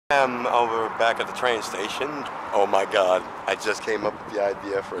I'm over back at the train station. Oh my God, I just came up with the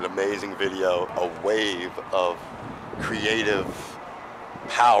idea for an amazing video. A wave of creative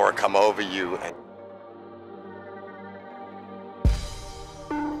power come over you.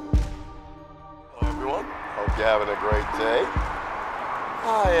 Hello everyone, hope you're having a great day.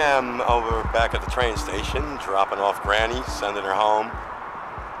 I am over back at the train station, dropping off Granny, sending her home.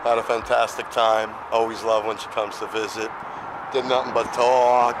 Had a fantastic time, always love when she comes to visit. Did nothing but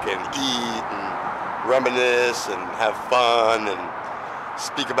talk and eat and reminisce and have fun and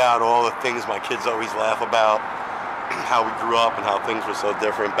speak about all the things my kids always laugh about, how we grew up and how things were so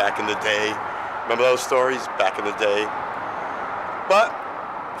different back in the day. Remember those stories back in the day? But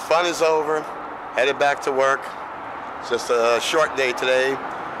fun is over, headed back to work. It's just a short day today,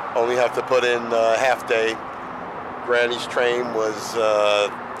 only have to put in a half day. Granny's train was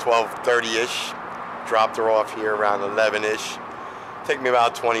 12:30-ish. Dropped her off here around 11-ish. Take me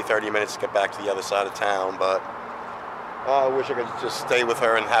about 20-30 minutes to get back to the other side of town, but I wish I could just stay with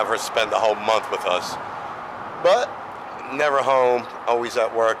her and have her spend the whole month with us. But never home, always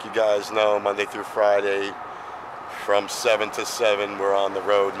at work. You guys know, Monday through Friday, from 7 to 7, we're on the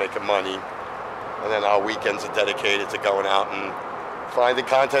road making money. And then our weekends are dedicated to going out and finding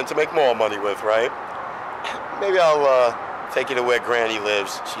content to make more money with, right? Maybe I'll take you to where Granny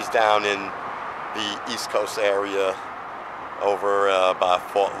lives. She's down in the East Coast area over by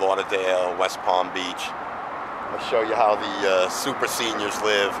Fort Lauderdale, West Palm Beach. I'll show you how the super seniors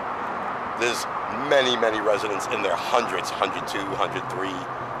live. There's many, many residents in their hundreds, 102, 103.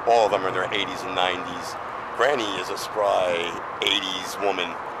 All of them are in their 80s and 90s. Granny is a spry 80s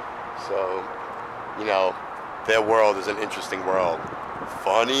woman. So, you know, their world is an interesting world.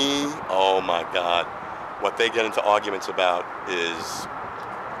 Funny, oh my God. What they get into arguments about is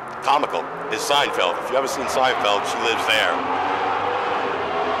comical, is Seinfeld. If you've ever seen Seinfeld, she lives there.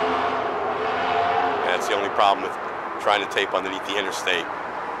 And that's the only problem with trying to tape underneath the interstate.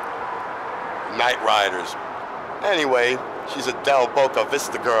 Night Riders. Anyway, she's a Del Boca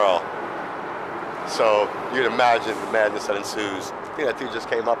Vista girl. So you'd imagine the madness that ensues. I think that dude just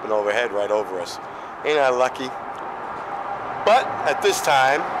came up and overhead right over us. Ain't I lucky? But at this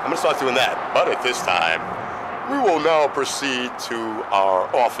time, I'm gonna start doing that. But at this time, we will now proceed to our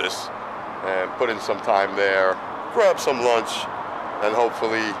office and put in some time there, grab some lunch, and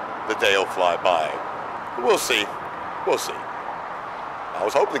hopefully the day will fly by. We'll see. We'll see. I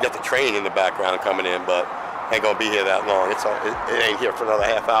was hoping to get the train in the background coming in, but ain't gonna be here that long. It ain't here for another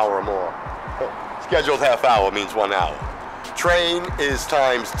half hour or more. Scheduled half hour means 1 hour. Train is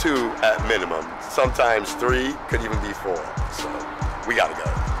 ×2 at minimum. Sometimes 3, could even be 4. So we gotta go.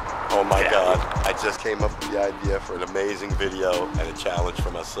 Oh my God, I just came up with the idea for an amazing video and a challenge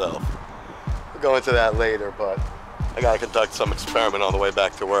for myself. We'll go into that later, but I gotta conduct some experiment on the way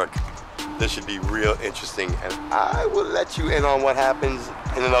back to work. This should be real interesting, and I will let you in on what happens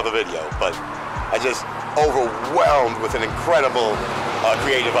in another video, but I just overwhelmed with an incredible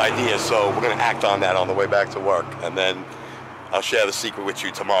creative idea, so we're gonna act on that on the way back to work, and then I'll share the secret with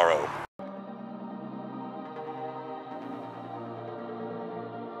you tomorrow.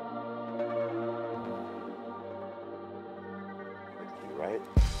 Right?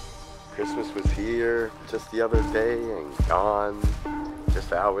 Christmas was here just the other day and gone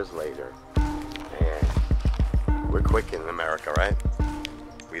just hours later. And we're quick in America, right?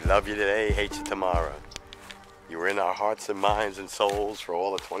 We love you today, hate you tomorrow. You were in our hearts and minds and souls for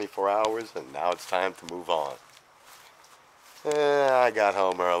all the 24 hours, and now it's time to move on. I got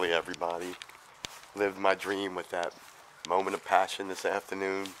home early, everybody. Lived my dream with that moment of passion this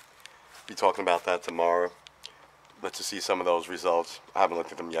afternoon. Be talking about that tomorrow. Let's just see some of those results. I haven't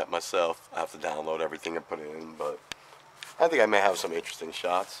looked at them yet myself. I have to download everything and put it in, but I think I may have some interesting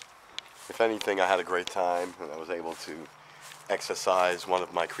shots. If anything, I had a great time, and I was able to exercise one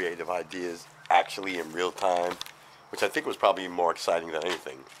of my creative ideas actually in real time, which I think was probably more exciting than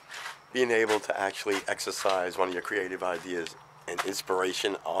anything. Being able to actually exercise one of your creative ideas and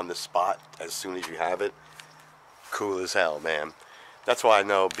inspiration on the spot as soon as you have it, cool as hell, man. That's why I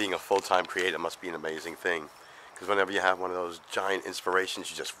know being a full-time creator must be an amazing thing. Because whenever you have one of those giant inspirations,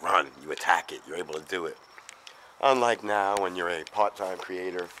 you just run, you attack it, you're able to do it. Unlike now, when you're a part-time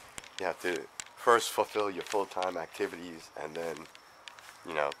creator, you have to first fulfill your full-time activities, and then,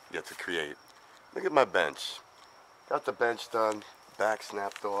 you know, you have to create. Look at my bench. Got the bench done, back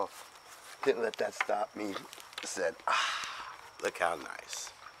snapped off. Didn't let that stop me. Said, look how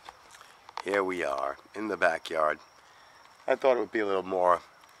nice. Here we are, in the backyard. I thought it would be a little more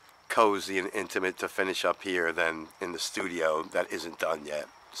cozy and intimate to finish up here than in the studio that isn't done yet.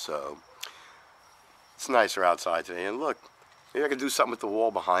 So it's nicer outside today, and look, Maybe I can do something with the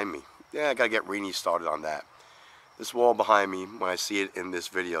wall behind me. Yeah, I gotta get Rini started on that. This wall behind me, when I see it in this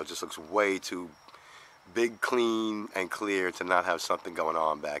video, just looks way too big, clean, and clear to not have something going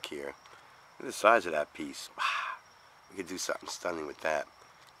on back here. Look at the size of that piece. We could do something stunning with that.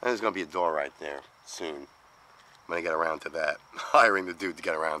 And there's gonna be a door right there soon. I'm gonna get around to that. Hiring the dude to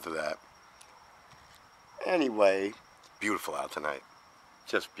get around to that. Anyway, beautiful out tonight.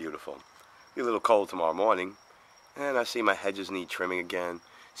 Just beautiful. Be a little cold tomorrow morning. And I see my hedges need trimming again.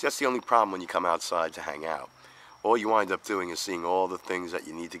 See, that's the only problem when you come outside to hang out. All you wind up doing is seeing all the things that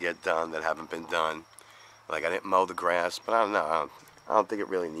you need to get done that haven't been done. Like I didn't mow the grass, but I don't know. I don't think it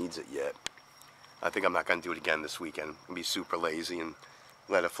really needs it yet. I think I'm not going to do it again this weekend. I'm going to be super lazy and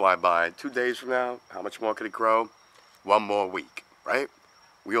let it fly by. 2 days from now, how much more could it grow? 1 more week, right?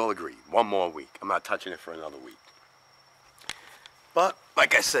 We all agree. 1 more week. I'm not touching it for another week. But,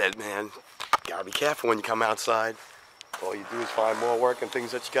 like I said, man, gotta be careful when you come outside. All you do is find more work and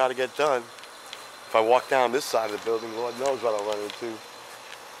things that you gotta get done. If I walk down this side of the building, Lord knows what I'll run into.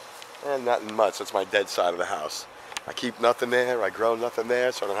 And nothing much. That's my dead side of the house. I keep nothing there. I grow nothing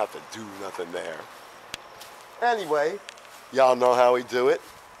there, so I don't have to do nothing there. Anyway, y'all know how we do it.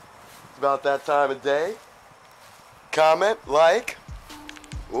 It's about that time of day. Comment, like.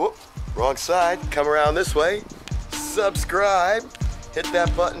 Whoop, wrong side. Come around this way. Subscribe. Hit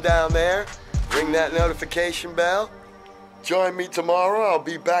that button down there. Ring that notification bell. Join me tomorrow. I'll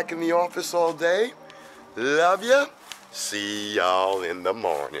be back in the office all day. Love ya. See y'all in the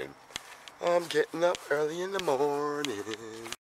morning. I'm getting up early in the morning.